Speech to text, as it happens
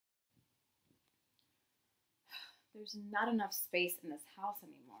There's not enough space in this house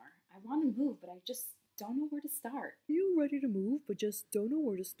anymore. I want to move, but I just don't know where to start. You ready to move but just don't know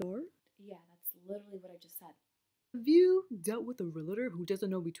where to start? Yeah, that's literally what I just said. Have you dealt with a realtor who doesn't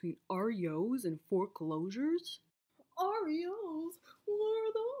know between REOs and foreclosures? REOs? What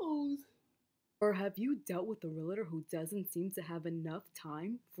are those? Or have you dealt with a realtor who doesn't seem to have enough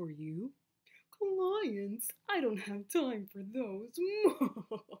time for you? Clients, I don't have time for those.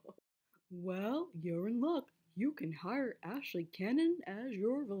 Well, you're in luck. You can hire Ashley Cannon as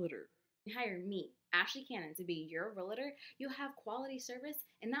your realtor. Hire me, Ashley Cannon, to be your realtor. You'll have quality service,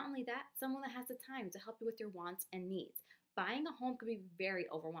 and not only that, someone that has the time to help you with your wants and needs. Buying a home can be very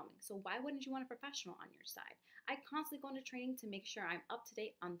overwhelming, so why wouldn't you want a professional on your side? I constantly go into training to make sure I'm up to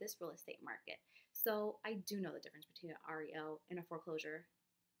date on this real estate market. So I do know the difference between an REO and a foreclosure.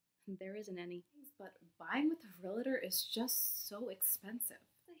 There isn't any. But buying with a realtor is just so expensive.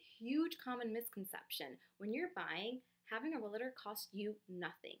 It's a huge common misconception. When you're buying, having a realtor costs you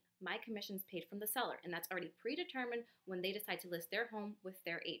nothing. My commission's paid from the seller, and that's already predetermined when they decide to list their home with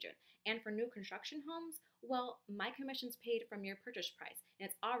their agent. And for new construction homes, well, my commission's paid from your purchase price, and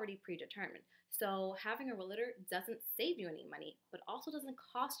it's already predetermined. So having a realtor doesn't save you any money, but also doesn't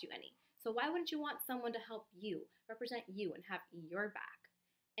cost you any. So why wouldn't you want someone to help you, represent you, and have your back?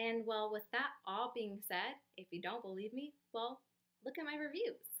 And well, with that all being said, if you don't believe me, well, look at my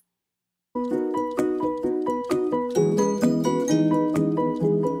reviews.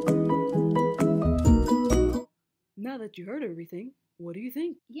 Now that you heard everything, what do you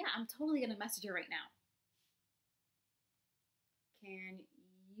think? Yeah, I'm totally gonna message her right now. Can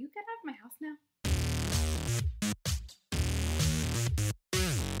you get out of my house now?